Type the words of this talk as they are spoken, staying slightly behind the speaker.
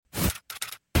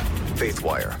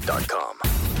Faithwire.com.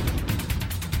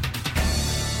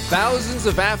 Thousands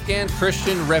of Afghan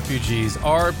Christian refugees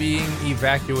are being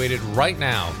evacuated right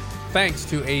now, thanks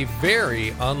to a very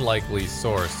unlikely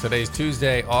source. Today's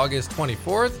Tuesday, August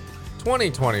 24th,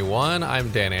 2021. I'm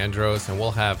Dan Andros, and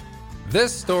we'll have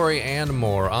this story and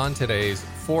more on today's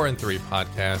 4 and 3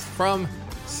 podcast from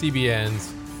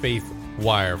CBN's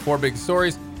Faithwire. 4 big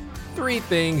stories, 3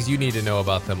 things you need to know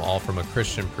about them, all from a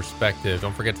Christian perspective.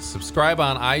 Don't forget to subscribe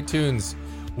on iTunes.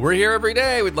 We're here every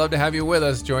day. We'd love to have you with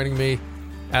us. Joining me,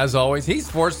 as always, he's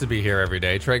forced to be here every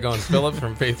day, Tré Goins-Phillips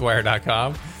from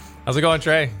Faithwire.com. How's it going,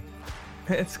 Tré?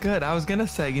 It's good. I was going to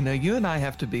say, you and I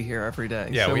have to be here every day.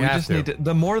 Yeah, so we have just to. Need to.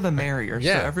 The more the merrier.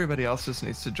 Yeah. So everybody else just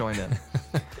needs to join in.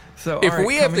 So if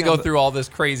we have to go through all this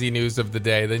crazy news of the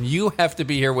day, then you have to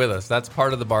be here with us. That's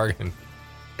part of the bargain.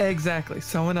 Exactly.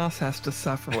 Someone else has to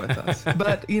suffer with us.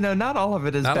 But, not all of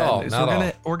it is Not bad all, news.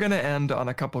 not We're gonna end on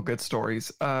a couple good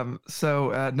stories.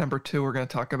 So number 2, we're going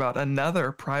to talk about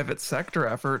another private sector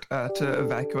effort to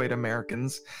evacuate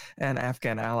Americans and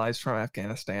Afghan allies from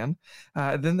Afghanistan.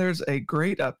 Then there's a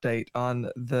great update on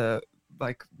the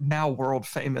now world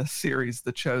famous series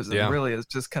The Chosen. Yeah. Really has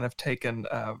just kind of taken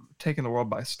the world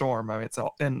by storm. I mean, it's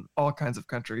all in all kinds of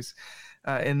countries.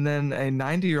 And then a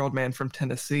 90-year-old man from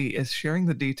Tennessee is sharing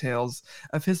the details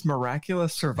of his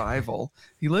miraculous survival.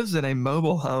 He lives in a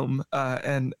mobile home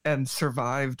and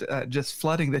survived just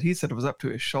flooding that he said was up to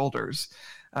his shoulders.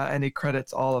 And he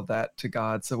credits all of that to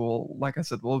God. So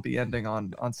we'll be ending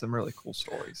on some really cool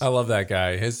stories. I love that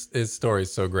guy. His story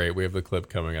is so great. We have the clip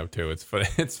coming up too.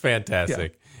 It's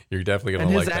fantastic. Yeah. You're definitely going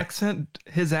to like that.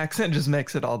 His accent just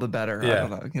makes it all the better. Yeah. I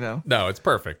don't know, No, it's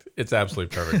perfect. It's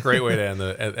absolutely perfect. Great way to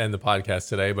end the podcast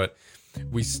today. But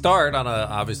we start on a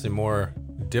obviously more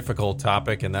difficult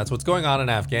topic, and that's what's going on in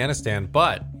Afghanistan.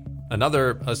 But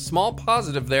a small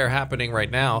positive there happening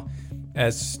right now,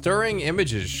 as stirring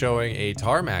images showing a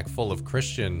tarmac full of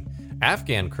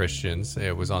Afghan Christians.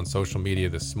 It was on social media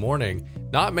this morning.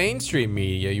 Not mainstream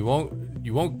media. You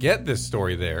won't get this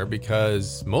story there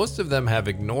because most of them have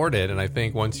ignored it. And I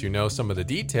think once you know some of the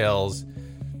details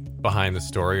behind the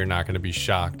story, you're not going to be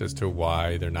shocked as to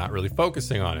why they're not really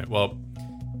focusing on it. Well,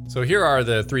 so here are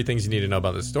the 3 things you need to know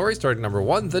about the story. Story number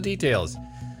 1, the details.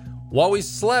 While we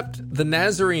slept, the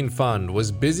Nazarene Fund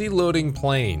was busy loading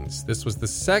planes. This was the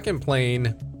second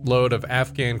plane load of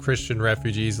Afghan Christian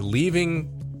refugees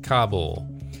leaving Kabul.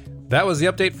 That was the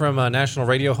update from national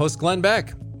radio host Glenn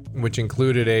Beck, which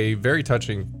included a very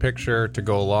touching picture to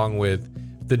go along with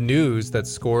the news that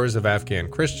scores of Afghan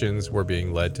Christians were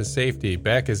being led to safety.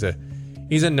 Beck he's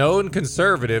a known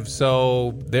conservative,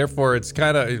 so therefore it's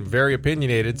kind of very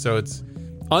opinionated, so it's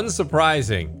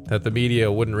unsurprising that the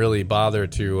media wouldn't really bother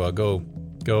to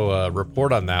go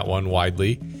report on that one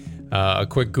widely. A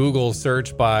quick Google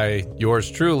search by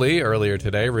yours truly earlier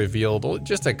today revealed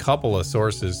just a couple of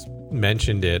sources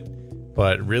mentioned it,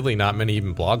 but really not many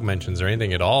even blog mentions or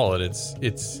anything at all. And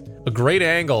it's a great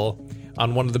angle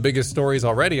on one of the biggest stories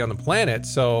already on the planet.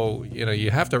 So, you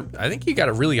have to, I think you got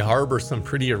to really harbor some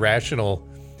pretty irrational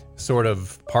sort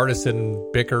of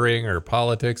partisan bickering or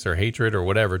politics or hatred or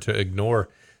whatever to ignore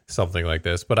something like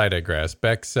this. But I digress.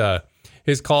 Beck's,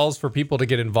 his calls for people to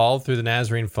get involved through the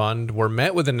Nazarene Fund were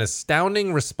met with an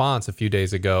astounding response a few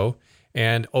days ago.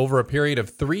 And over a period of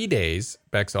 3 days,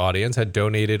 Beck's audience had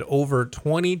donated over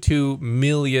 $22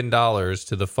 million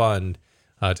to the fund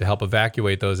to help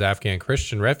evacuate those Afghan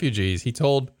Christian refugees.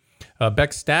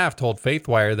 Beck's staff told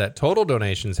Faithwire that total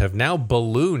donations have now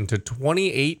ballooned to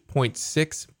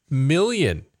 $28.6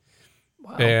 million.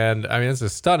 Wow. And I mean, it's a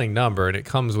stunning number, and it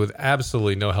comes with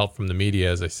absolutely no help from the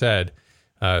media, as I said,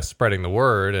 spreading the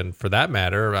word. And for that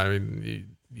matter, I mean,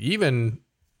 even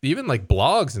like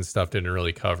blogs and stuff didn't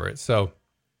really cover it. So,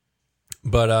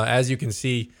 but as you can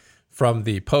see from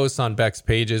the posts on Beck's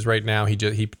pages right now, he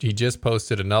just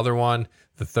posted another one.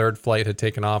 The 3rd flight had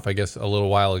taken off, I guess, a little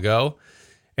while ago.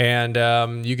 And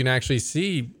you can actually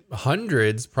see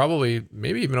hundreds, probably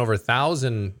maybe even over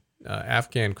 1,000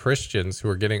 Afghan Christians who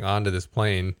are getting onto this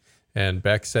plane. And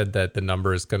Beck said that the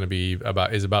number is going to be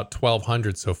about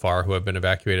 1,200 so far who have been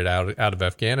evacuated out of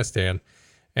Afghanistan.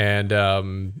 And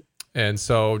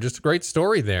so just a great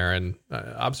story there. And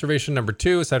observation number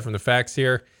 2, aside from the facts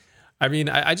here, I mean,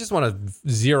 I just want to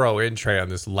zero in, Tré, on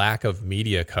this lack of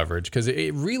media coverage because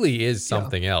it really is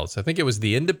something else. I think it was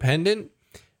The Independent,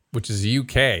 which is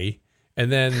UK,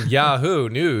 and then Yahoo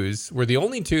News were the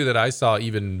only 2 that I saw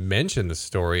even mention the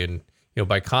story. And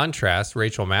by contrast,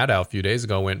 Rachel Maddow a few days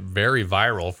ago went very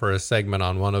viral for a segment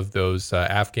on one of those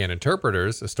Afghan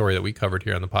interpreters, a story that we covered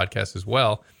here on the podcast as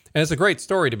well. And it's a great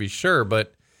story to be sure,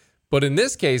 but in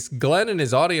this case, Glenn and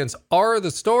his audience are the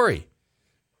story.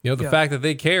 You know, the fact that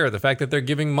they care, the fact that they're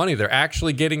giving money, they're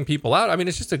actually getting people out. I mean,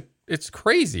 it's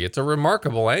crazy. It's a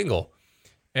remarkable angle.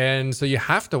 And so you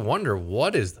have to wonder,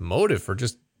 what is the motive for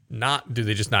do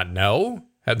they just not know?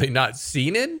 Have they not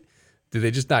seen it? Do they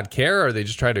just not care? Or they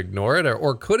just try to ignore it?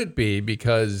 Or could it be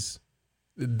because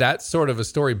that sort of a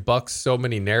story bucks so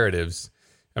many narratives?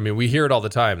 I mean, we hear it all the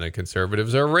time. The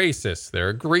conservatives are racist.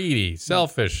 They're greedy,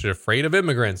 selfish, afraid of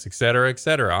immigrants, et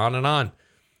cetera, on and on.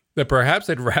 That perhaps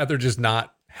they'd rather just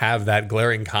not have that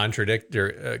glaring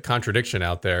contradiction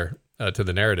out there to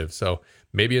the narrative. So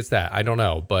maybe it's that. I don't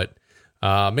know. But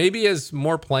maybe as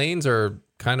more planes are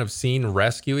kind of seen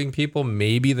rescuing people,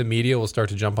 maybe the media will start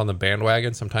to jump on the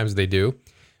bandwagon. Sometimes they do.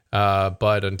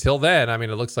 But until then, I mean,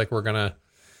 it looks like we're not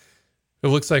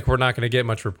going to get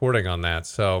much reporting on that.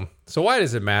 So why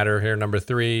does it matter here? Number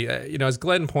 3, as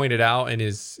Glenn pointed out in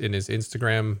his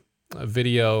Instagram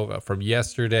video from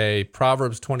yesterday,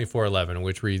 Proverbs 24:11,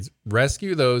 which reads,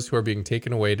 "Rescue those who are being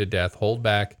taken away to death, hold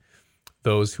back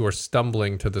those who are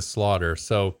stumbling to the slaughter."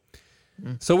 So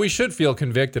we should feel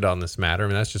convicted on this matter. I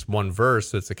mean, that's just one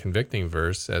verse. That's a convicting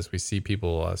verse as we see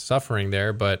people suffering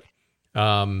there. But,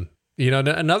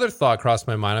 another thought crossed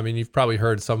my mind. I mean, you've probably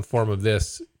heard some form of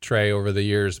this, Tré, over the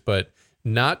years, but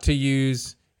not to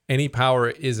use any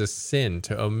power is a sin.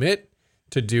 To omit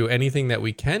to do anything that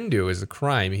we can do is a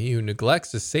crime. He who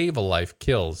neglects to save a life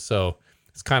kills. So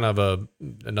it's kind of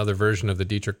another version of the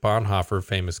Dietrich Bonhoeffer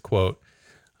famous quote.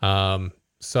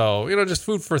 Just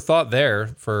food for thought there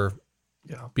for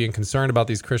being concerned about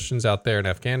these Christians out there in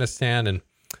Afghanistan. And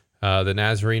the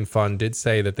Nazarene Fund did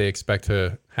say that they expect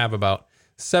to have about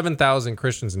 7,000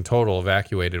 Christians in total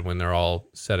evacuated when they're all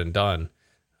said and done.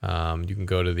 You can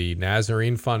go to the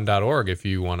NazareneFund.org if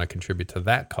you want to contribute to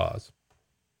that cause.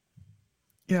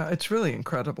 Yeah, it's really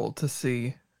incredible to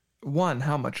see, one,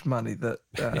 how much money that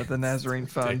the Nazarene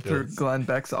Fund through Glenn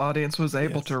Beck's audience was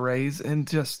able to raise in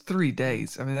just 3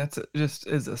 days. I mean, that's just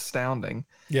is astounding.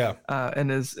 Yeah. And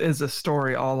is a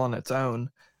story all on its own.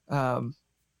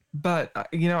 But,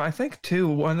 I think, too,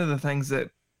 one of the things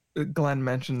that Glenn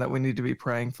mentioned that we need to be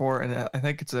praying for, and I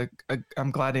think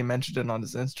I'm glad he mentioned it on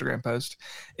his Instagram post,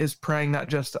 is praying not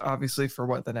just obviously for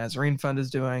what the Nazarene Fund is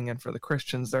doing and for the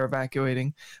Christians they're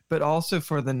evacuating, but also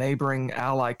for the neighboring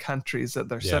ally countries that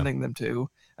they're sending them to,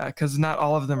 because not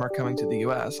all of them are coming to the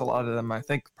U.S. A lot of them, I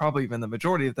think probably even the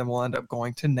majority of them, will end up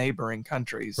going to neighboring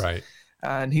countries. Right.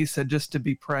 And he said just to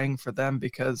be praying for them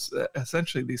because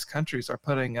essentially these countries are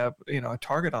putting a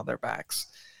target on their backs.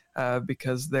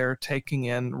 Because they're taking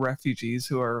in refugees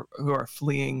who are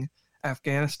fleeing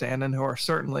Afghanistan and who are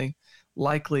certainly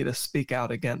likely to speak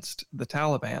out against the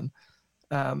Taliban.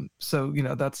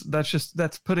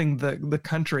 That's putting the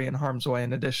country in harm's way,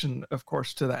 in addition, of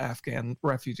course, to the Afghan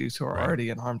refugees who are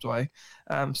already in harm's way.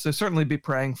 So certainly be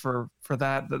praying for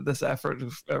that this effort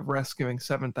of rescuing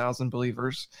 7,000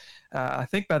 believers. I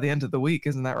think by the end of the week,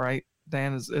 isn't that right,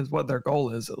 Dan? Is what their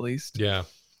goal is, at least. Yeah.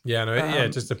 Yeah, it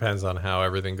just depends on how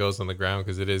everything goes on the ground,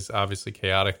 because it is obviously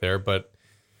chaotic there, but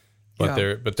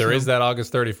there is that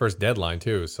August 31st deadline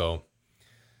too. So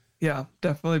yeah,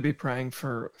 definitely be praying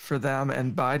for them.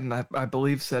 And Biden, I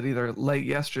believe, said either late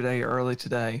yesterday or early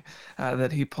today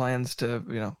that he plans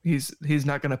to, he's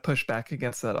not going to push back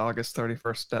against that August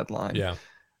 31st deadline. Yeah.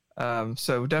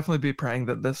 So definitely be praying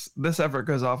that this effort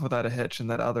goes off without a hitch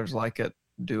and that others like it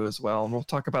do as well. And we'll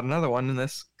talk about another one in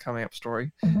this coming up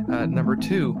story. Number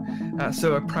 2,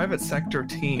 so a private sector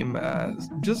team,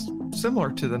 just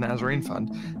similar to the Nazarene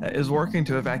Fund, is working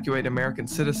to evacuate American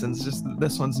citizens. Just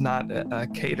this one's not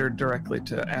catered directly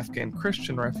to Afghan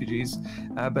Christian refugees,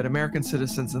 but American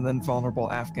citizens and then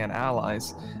vulnerable Afghan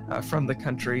allies from the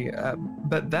country.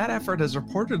 But that effort has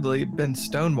reportedly been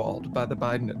stonewalled by the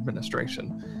Biden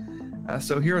administration.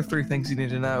 So here are 3 things you need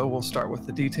to know. We'll start with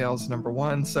the details. Number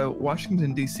 1, so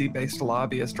Washington, D.C.-based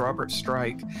lobbyist Robert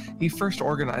Strike, he first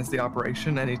organized the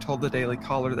operation, and he told the Daily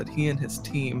Caller that he and his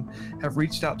team have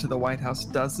reached out to the White House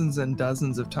dozens and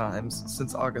dozens of times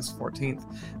since August 14th,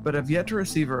 but have yet to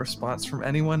receive a response from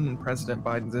anyone in President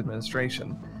Biden's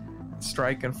administration.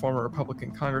 Strike and former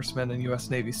Republican Congressman and U.S.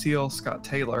 Navy SEAL Scott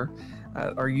Taylor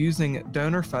are using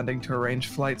donor funding to arrange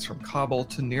flights from Kabul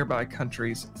to nearby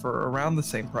countries for around the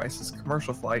same price as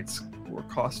commercial flights were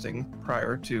costing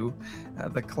prior to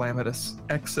the calamitous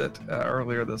exit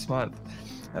earlier this month.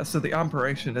 So the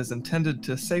operation is intended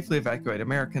to safely evacuate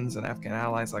Americans and Afghan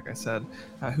allies, like I said,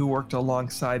 who worked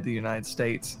alongside the United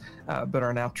States, but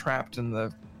are now trapped in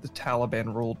the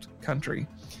Taliban-ruled country.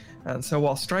 And so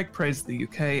while Strike praised the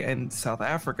UK and South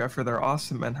Africa for their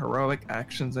awesome and heroic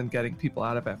actions in getting people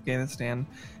out of Afghanistan,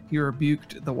 he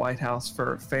rebuked the White House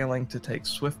for failing to take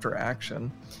swifter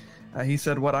action. He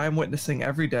said, "What I am witnessing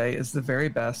every day is the very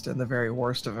best and the very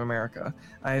worst of America.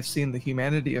 I have seen the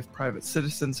humanity of private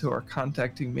citizens who are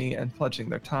contacting me and pledging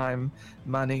their time,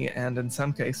 money, and in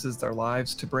some cases their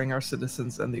lives to bring our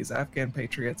citizens and these Afghan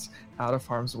patriots out of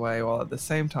harm's way, while at the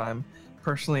same time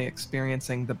personally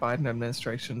experiencing the Biden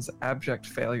administration's abject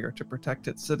failure to protect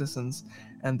its citizens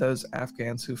and those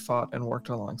Afghans who fought and worked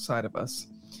alongside of us."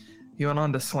 He went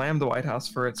on to slam the White House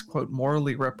for its, quote,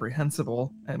 morally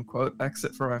reprehensible, end quote,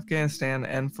 exit from Afghanistan,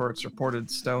 and for its reported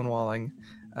stonewalling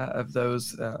of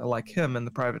those like him in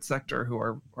the private sector who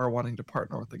are wanting to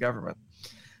partner with the government.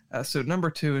 So number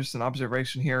two is an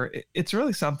observation here. It's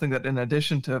really something that, in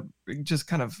addition to just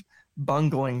kind of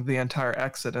bungling the entire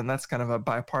exit, and that's kind of a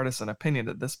bipartisan opinion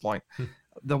at this point,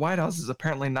 the White House is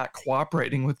apparently not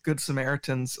cooperating with Good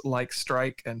Samaritans like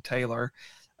Strike and Taylor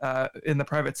in the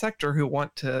private sector who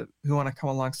want to come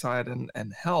alongside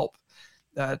and help.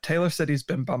 Taylor said he's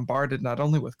been bombarded not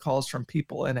only with calls from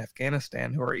people in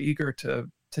Afghanistan who are eager to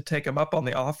take him up on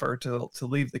the offer to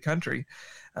leave the country,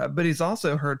 but he's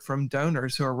also heard from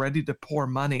donors who are ready to pour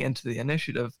money into the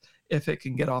initiative if it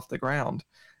can get off the ground.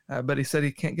 But he said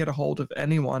he can't get a hold of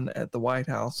anyone at the White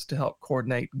House to help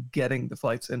coordinate getting the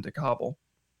flights into Kabul.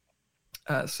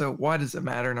 So why does it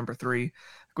matter? Number three,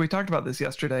 we talked about this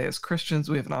yesterday. As Christians,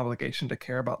 we have an obligation to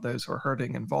care about those who are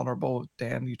hurting and vulnerable.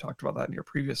 Dan, you talked about that in your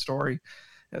previous story.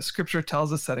 Scripture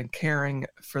tells us that in caring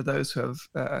for those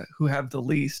who have the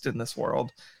least in this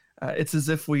world, it's as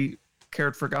if we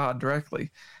cared for God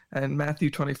directly. In Matthew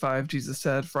 25, Jesus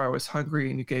said, "For I was hungry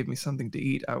and you gave me something to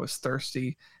eat. I was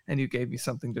thirsty and you gave me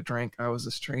something to drink. I was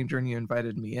a stranger and you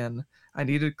invited me in. I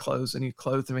needed clothes and you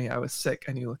clothed me. I was sick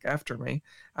and you looked after me.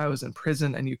 I was in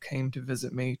prison and you came to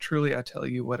visit me. Truly, I tell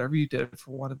you, whatever you did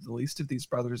for one of the least of these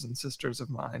brothers and sisters of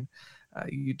mine,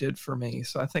 you did for me."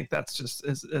 So I think that's just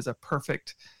is a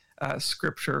perfect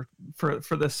scripture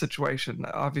for this situation.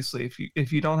 Obviously,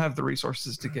 if you don't have the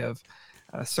resources to give,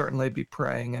 certainly be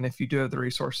praying. And if you do have the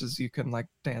resources, you can, like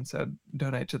Dan said,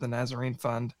 donate to the Nazarene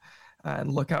Fund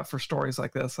and look out for stories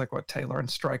like this, like what Taylor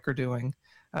and Strike are doing.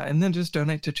 And then just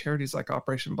donate to charities like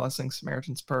Operation Blessing,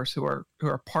 Samaritan's Purse, who are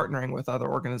partnering with other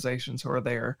organizations who are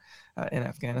there in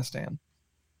Afghanistan.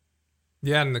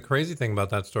 Yeah, and the crazy thing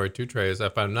about that story too, Tré, is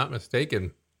if I'm not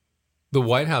mistaken, the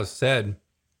White House said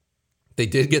they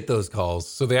did get those calls.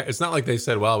 So it's not like they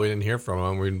said, "Well, we didn't hear from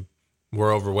them.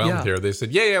 We're overwhelmed here." They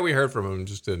said, yeah, we heard from him,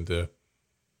 just didn't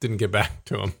get back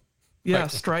to him. Yeah,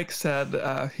 Strike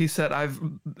said, he said,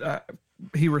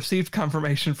 he received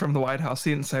confirmation from the White House.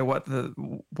 He didn't say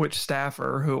which staff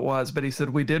or who it was, but he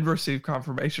said, "We did receive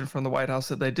confirmation from the White House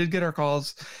that they did get our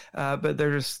calls, but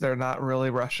they're not really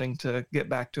rushing to get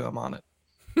back to him on it,"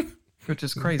 which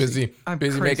is crazy.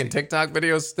 Busy making TikTok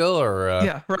videos still, or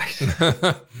yeah,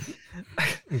 right.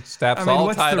 Staff's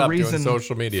all tied up doing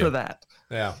social media for that.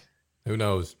 Yeah, who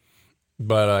knows?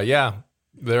 But yeah,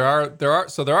 there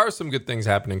are some good things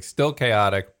happening. Still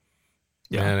chaotic,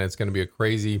 and it's going to be a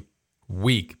crazy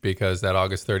week because that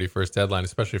August 31st deadline,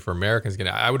 especially for Americans,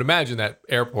 I would imagine that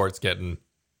airport's getting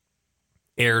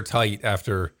airtight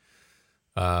after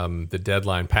the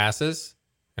deadline passes,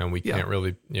 and we can't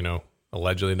really,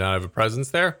 allegedly not have a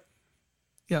presence there.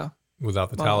 Yeah. Without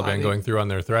the Taliban going through on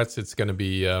their threats, it's going to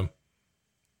be,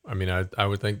 I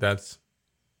would think that's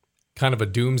kind of a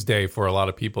doomsday for a lot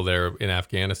of people there in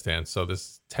Afghanistan. So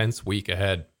this tense week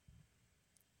ahead.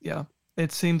 Yeah.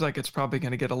 It seems like it's probably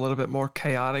going to get a little bit more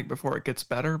chaotic before it gets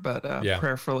better, but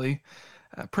prayerfully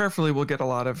we'll get a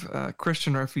lot of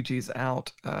Christian refugees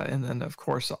out, and then, of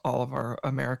course, all of our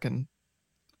American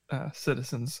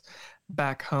citizens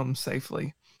back home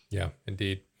safely. Yeah,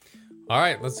 indeed. All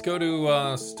right, let's go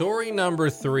to story number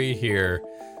 3 here.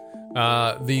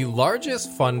 The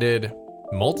largest funded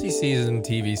multi-season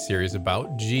TV series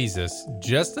about Jesus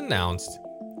just announced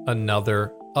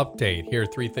another update. Here are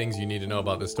 3 things you need to know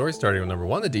about this story, starting with number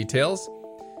 1, the details.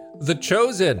 The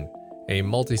Chosen, a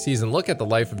multi-season look at the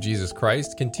life of Jesus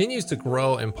Christ, continues to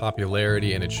grow in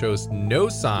popularity, and it shows no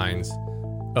signs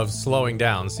of slowing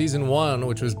down. Season 1,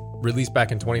 which was released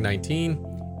back in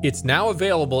 2019, it's now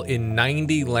available in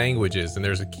 90 languages, and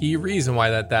there's a key reason why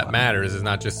that matters. It's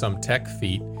not just some tech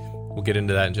feat. We'll get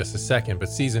into that in just a second. But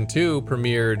season 2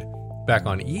 premiered back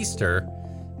on Easter,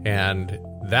 and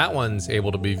that one's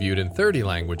able to be viewed in 30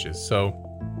 languages. So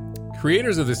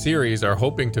creators of the series are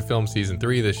hoping to film season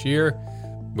 3 this year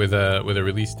with a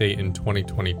release date in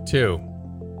 2022.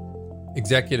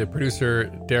 Executive producer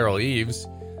Daryl Eves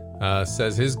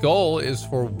says his goal is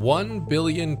for 1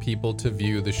 billion people to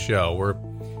view the show.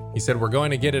 He said, "We're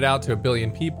going to get it out to 1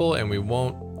 billion people, and we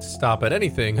won't stop at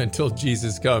anything until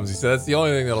Jesus comes." He said that's the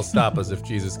only thing that'll stop us if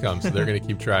Jesus comes. So they're going to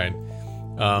keep trying.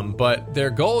 But their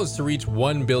goal is to reach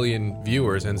 1 billion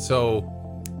viewers. And so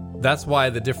that's why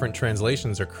the different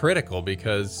translations are critical,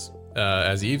 because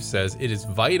as Eve says, it is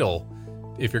vital.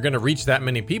 If you're going to reach that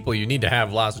many people, you need to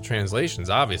have lots of translations,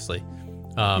 obviously,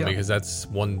 because that's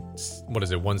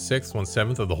 1/6,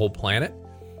 1/7 of the whole planet.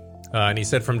 And he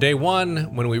said, from day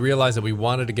one, when we realized that we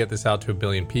wanted to get this out to 1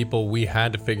 billion people, we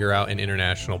had to figure out an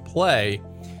international play,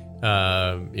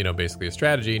 basically a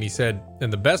strategy. And he said,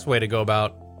 and the best way to go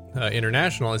about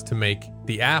international is to make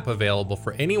the app available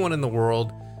for anyone in the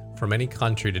world from any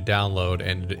country to download,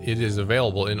 and it is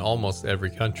available in almost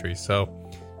every country. So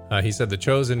he said The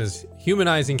Chosen is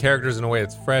humanizing characters in a way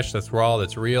that's fresh, that's raw,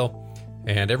 that's real,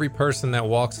 and every person that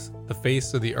walks the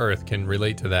face of the earth can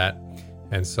relate to that.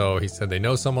 And so he said they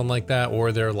know someone like that,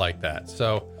 or they're like that.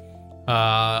 So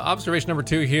observation number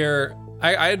 2 here.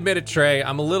 I admit it, Trey,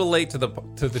 I'm a little late to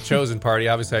the Chosen party.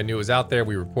 Obviously, I knew it was out there.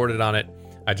 We reported on it.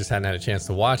 I just hadn't had a chance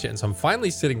to watch it. And so I'm finally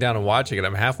sitting down and watching it.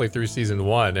 I'm halfway through season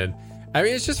 1. And I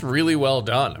mean, it's just really well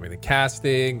done. I mean, the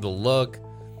casting, the look,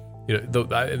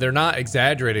 they're not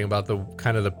exaggerating about the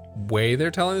kind of the way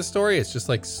they're telling the story. It's just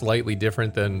like slightly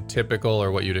different than typical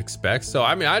or what you'd expect. So,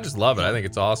 I mean, I just love it. I think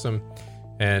it's awesome.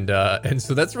 And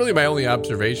so that's really my only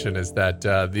observation is that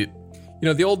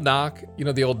the old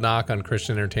knock on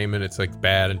Christian entertainment, it's like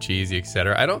bad and cheesy,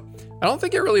 etc. I don't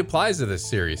think it really applies to this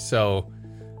series. So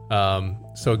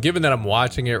given that I'm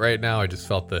watching it right now, I just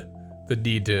felt the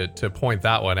need to point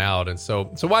that one out. And so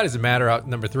why does it matter? Out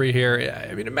number 3 here.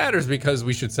 I mean, it matters because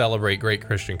we should celebrate great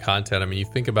Christian content. I mean, you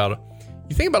think about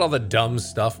all the dumb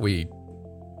stuff we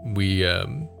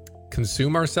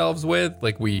consume ourselves with,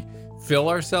 like we fill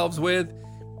ourselves with.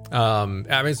 I mean,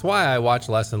 it's why I watch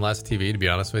less and less TV, to be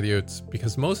honest with you. It's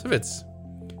because most of it's,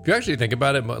 if you actually think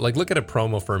about it, like look at a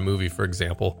promo for a movie, for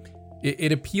example.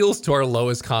 It appeals to our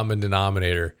lowest common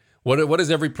denominator. What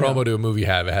does every promo to a movie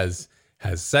have? It has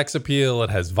sex appeal, it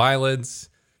has violence,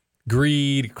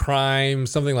 greed, crime,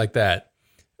 something like that.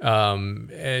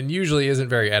 And usually isn't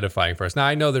very edifying for us. Now,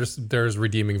 I know there's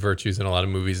redeeming virtues in a lot of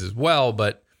movies as well,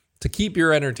 but to keep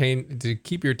your attention, to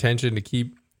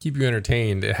keep you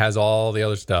entertained, it has all the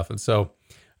other stuff. And so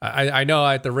I know,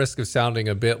 at the risk of sounding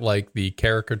a bit like the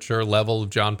caricature level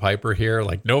of John Piper here,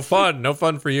 like no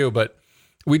fun for you, but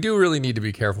we do really need to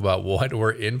be careful about what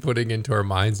we're inputting into our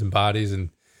minds and bodies. And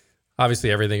obviously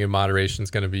everything in moderation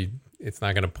is it's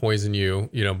not going to poison you,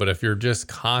 but if you're just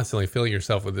constantly filling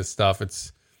yourself with this stuff,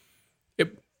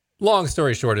 long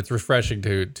story short, it's refreshing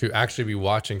to actually be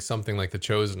watching something like The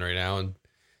Chosen right now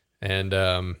and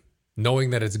knowing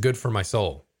that it's good for my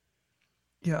soul.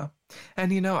 Yeah.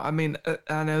 And, I mean,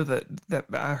 I know that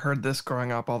I heard this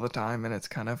growing up all the time, and it's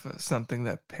kind of something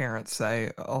that parents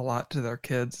say a lot to their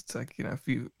kids. It's like,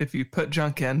 if you put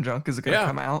junk in, junk is going to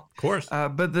come out. Of course.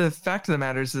 But the fact of the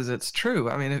matter is it's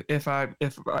true. I mean, if I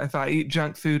eat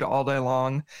junk food all day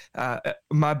long,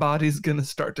 my body's going to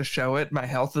start to show it. My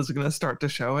health is going to start to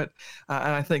show it.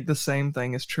 And I think the same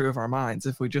thing is true of our minds.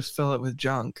 If we just fill it with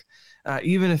junk,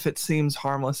 even if it seems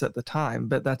harmless at the time,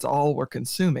 but that's all we're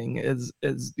consuming is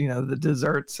the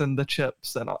desserts and the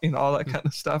chips and all that kind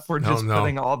of stuff. We're just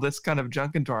putting all this kind of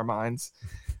junk into our minds.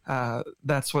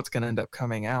 That's what's going to end up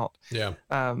coming out. Yeah.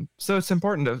 So it's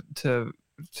important to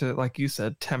like you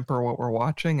said, temper what we're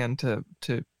watching and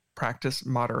to practice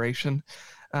moderation.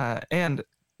 And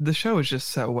the show is just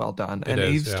so well done. And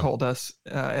Eve's told us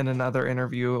in another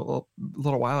interview a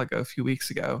little while ago, a few weeks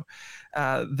ago,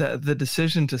 the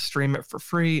decision to stream it for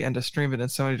free and to stream it in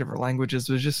so many different languages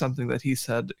was just something that he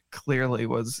said clearly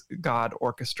was God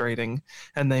orchestrating.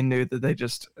 And they knew that they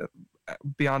just,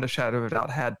 beyond a shadow of a doubt,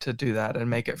 had to do that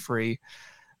and make it free.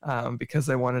 Because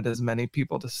they wanted as many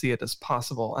people to see it as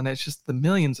possible. And it's just the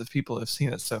millions of people who have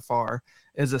seen it so far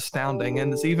is astounding.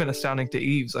 And it's even astounding to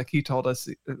Eves. Like he told us,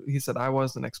 he said, I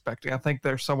wasn't expecting, I think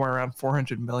there's somewhere around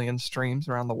 400 million streams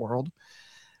around the world.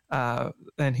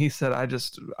 And he said,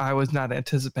 I was not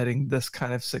anticipating this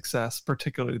kind of success,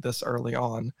 particularly this early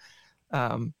on.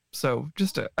 So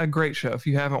just a great show. If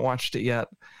you haven't watched it yet,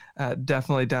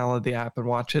 definitely download the app and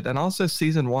watch it. And also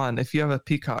season 1, if you have a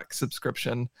Peacock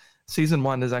subscription, season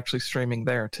 1 is actually streaming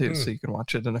there too, so you can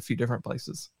watch it in a few different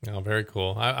places. Oh, very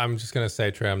cool. I'm just going to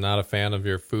say, Trey, I'm not a fan of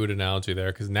your food analogy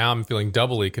there, because now I'm feeling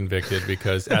doubly convicted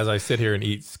because as I sit here and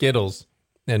eat Skittles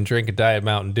and drink a Diet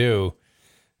Mountain Dew,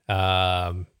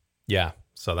 so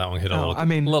that one hit a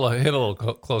little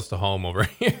close to home over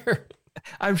here.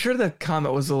 I'm sure the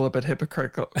comment was a little bit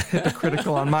hypocritical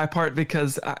on my part,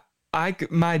 because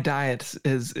My diet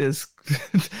is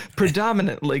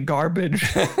predominantly garbage.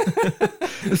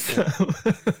 So,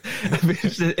 I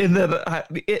mean, in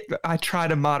that I try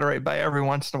to moderate by every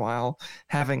once in a while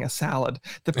having a salad.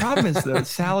 The problem is though,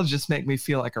 salads just make me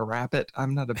feel like a rabbit.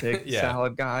 I'm not a big Yeah.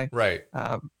 salad guy. Right.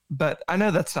 But I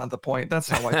know that's not the point. That's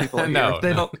not why people are No,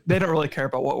 here. no. They don't really care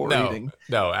about what we're eating.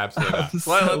 No, absolutely not.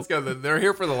 So- Well, let's go. They're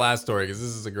here for the last story because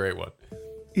this is a great one.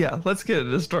 Yeah, let's get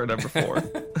into story number 4.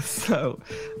 So,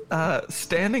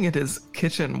 standing at his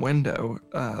kitchen window,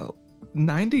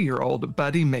 90-year-old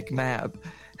Buddy McNabb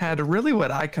had really what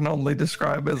I can only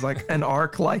describe as like an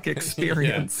ark-like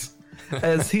experience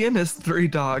as he and his 3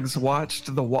 dogs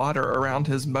watched the water around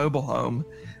his mobile home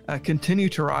continue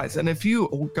to rise. And if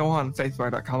you go on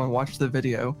faithwire.com and watch the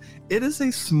video, it is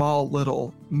a small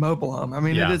little mobile home. I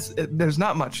mean, there's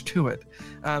not much to it.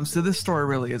 So this story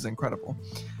really is incredible.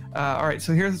 All right,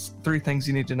 so here's 3 things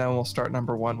you need to know, and we'll start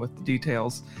number 1 with the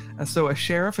details. So a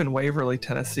sheriff in Waverly,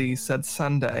 Tennessee said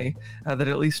Sunday that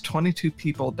at least 22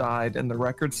 people died in the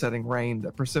record-setting rain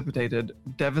that precipitated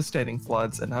devastating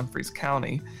floods in Humphreys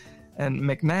County. And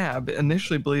McNabb,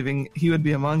 initially believing he would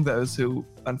be among those who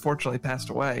unfortunately passed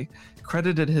away,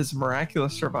 credited his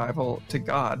miraculous survival to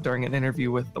God during an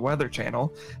interview with the Weather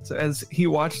Channel. So as he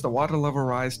watched the water level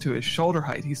rise to his shoulder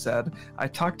height, he said, "I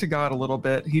talked to God a little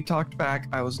bit. He talked back.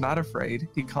 I was not afraid.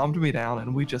 He calmed me down,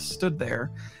 and we just stood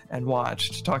there and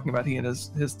watched," talking about he and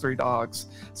his 3 dogs.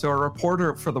 So a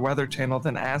reporter for the Weather Channel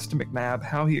then asked McNabb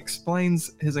how he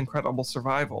explains his incredible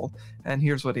survival, and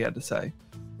here's what he had to say.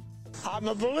 I'm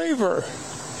a believer.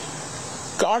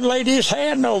 God laid his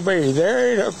hand on me.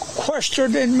 There ain't a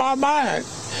question in my mind.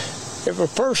 If a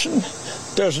person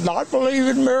does not believe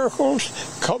in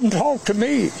miracles, come talk to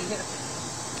me.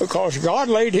 Because God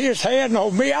laid his hand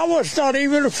on me. I was not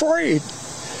even afraid.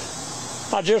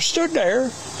 I just stood there,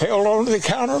 held onto the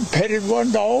counter, petted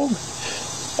one dog,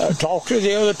 talked to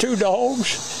the other 2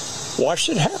 dogs, watched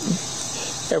it happen.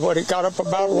 And when it got up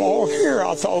about along here,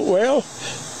 I thought, well,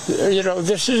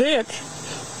 this is it.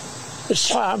 It's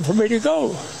time for me to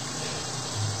go.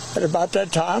 At about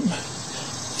that time,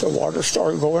 the water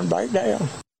started going back down.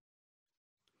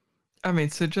 I mean,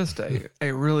 so just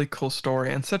a really cool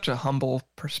story and such a humble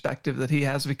perspective that he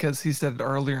has, because he said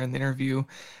earlier in the interview,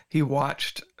 he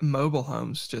watched mobile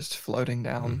homes just floating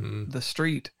down the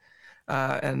street.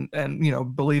 And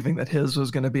believing that his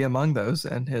was going to be among those,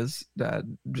 and his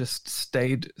just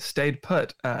stayed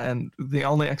put. And the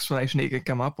only explanation he could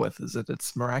come up with is that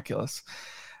it's miraculous.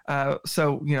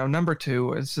 So number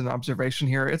 2 is an observation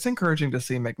here. It's encouraging to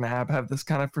see McNabb have this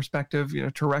kind of perspective,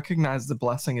 to recognize the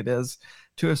blessing it is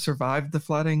to have survived the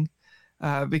flooding,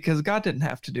 because God didn't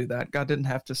have to do that. God didn't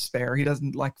have to spare. He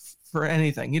doesn't, like for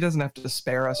anything, he doesn't have to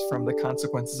spare us from the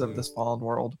consequences of this fallen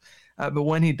world. But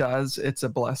when he does, it's a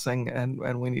blessing,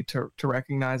 and we need to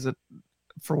recognize it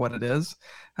for what it is.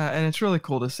 And it's really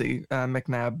cool to see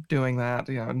McNabb doing that.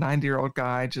 90-year-old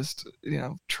guy just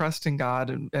trusting God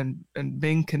and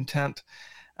being content,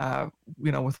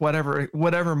 with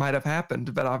whatever might have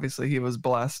happened. But obviously, he was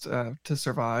blessed to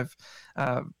survive.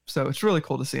 So it's really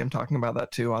cool to see him talking about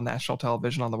that too on national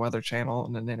television, on the Weather Channel,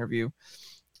 in an interview.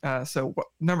 So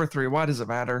number 3, why does it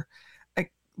matter?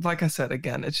 Like I said,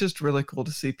 again, it's just really cool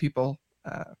to see people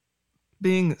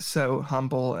being so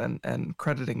humble and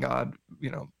crediting God,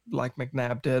 like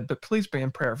McNabb did. But please be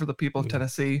in prayer for the people of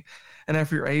Tennessee. And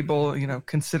if you're able,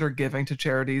 consider giving to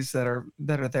charities that are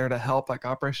there to help, like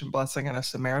Operation Blessing. And a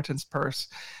Samaritan's Purse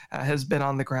has been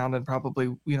on the ground and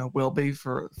probably, will be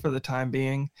for the time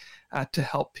being, to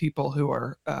help people who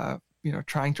are,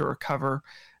 trying to recover,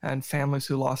 and families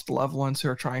who lost loved ones who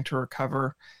are trying to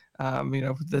recover.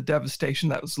 The devastation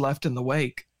that was left in the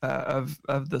wake of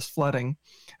this flooding,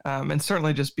 and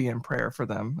certainly just be in prayer for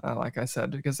them, like I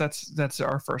said, because that's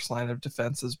our first line of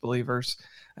defense as believers,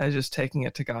 just taking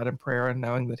it to God in prayer and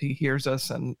knowing that he hears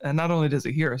us, and not only does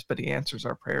he hear us, but he answers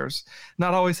our prayers.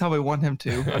 Not always how we want him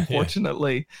to,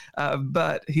 unfortunately,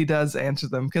 but he does answer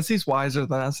them because he's wiser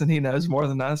than us and he knows more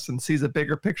than us and sees a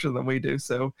bigger picture than we do.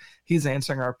 So he's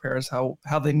answering our prayers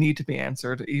how they need to be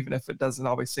answered, even if it doesn't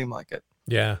always seem like it.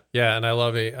 Yeah. And I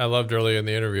loved earlier in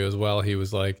the interview as well. He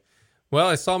was like, well,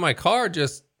 I saw my car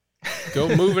just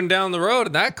go moving down the road,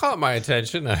 and that caught my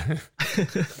attention.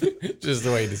 Just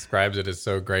the way he describes it is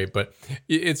so great. But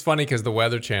it's funny because the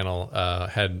Weather Channel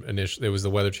it was the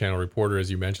Weather Channel reporter, as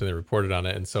you mentioned, they reported on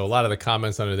it. And so a lot of the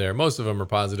comments under there, most of them are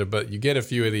positive, but you get a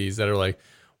few of these that are like,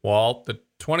 well, the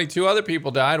 22 other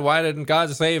people died. Why didn't God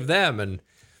save them? And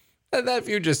that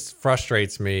view just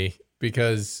frustrates me,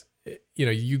 because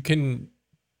you can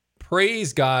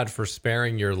praise God for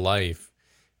sparing your life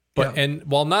But and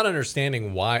while not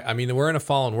understanding why, I mean, we're in a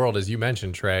fallen world, as you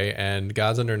mentioned, Tré, and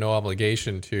God's under no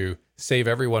obligation to save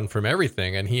everyone from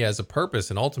everything, and He has a purpose,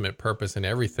 an ultimate purpose in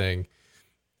everything.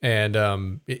 And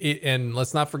and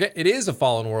let's not forget, it is a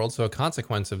fallen world, so a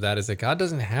consequence of that is that God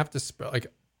doesn't have to like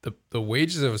the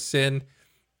wages of sin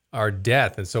are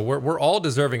death, and so we're all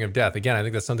deserving of death. Again, I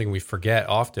think that's something we forget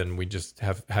often. We just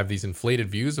have these inflated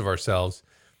views of ourselves,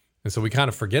 and so we kind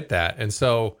of forget that, and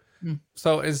so.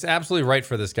 So it's absolutely right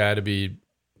for this guy to be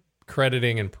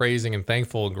crediting and praising and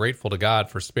thankful and grateful to God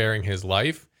for sparing his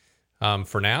life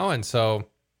for now. And so,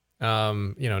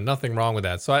 nothing wrong with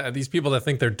that. So these people that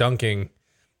think they're dunking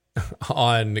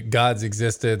on God's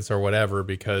existence or whatever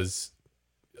because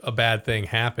a bad thing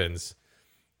happens,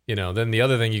 then the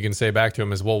other thing you can say back to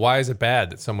him is, well, why is it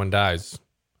bad that someone dies?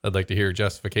 I'd like to hear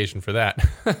justification for that.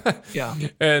 Yeah.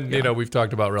 And, we've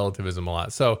talked about relativism a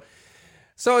lot. So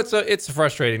it's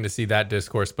frustrating to see that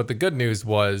discourse, but the good news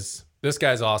was this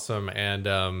guy's awesome,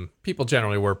 and people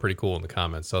generally were pretty cool in the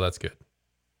comments, so that's good.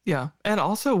 Yeah, and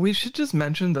also we should just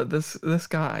mention that this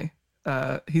guy,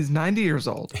 he's 90 years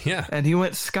old. Yeah, and he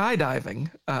went skydiving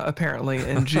apparently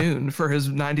in June for his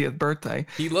 90th birthday.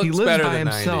 He lives better than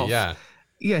himself. 90. Yeah.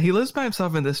 Yeah, he lives by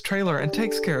himself in this trailer and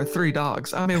takes care of 3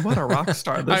 dogs. I mean, what a rock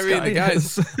star this guy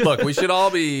is. Look, we should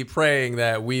all be praying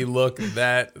that we look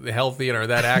that healthy and are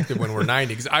that active when we're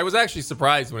 90. Because I was actually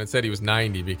surprised when it said he was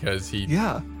 90 because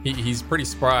he's pretty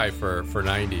spry for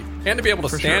 90. And to be able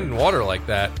to stand in water like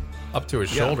that up to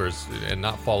his shoulders and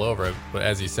not fall over. But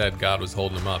as he said, God was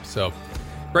holding him up. So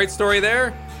great story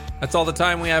there. That's all the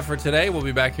time we have for today. We'll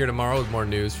be back here tomorrow with more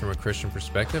news from a Christian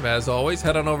perspective. As always,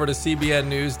 head on over to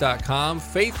cbnnews.com,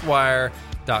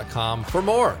 faithwire.com for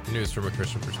more news from a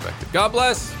Christian perspective. God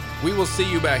bless. We will see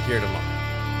you back here tomorrow.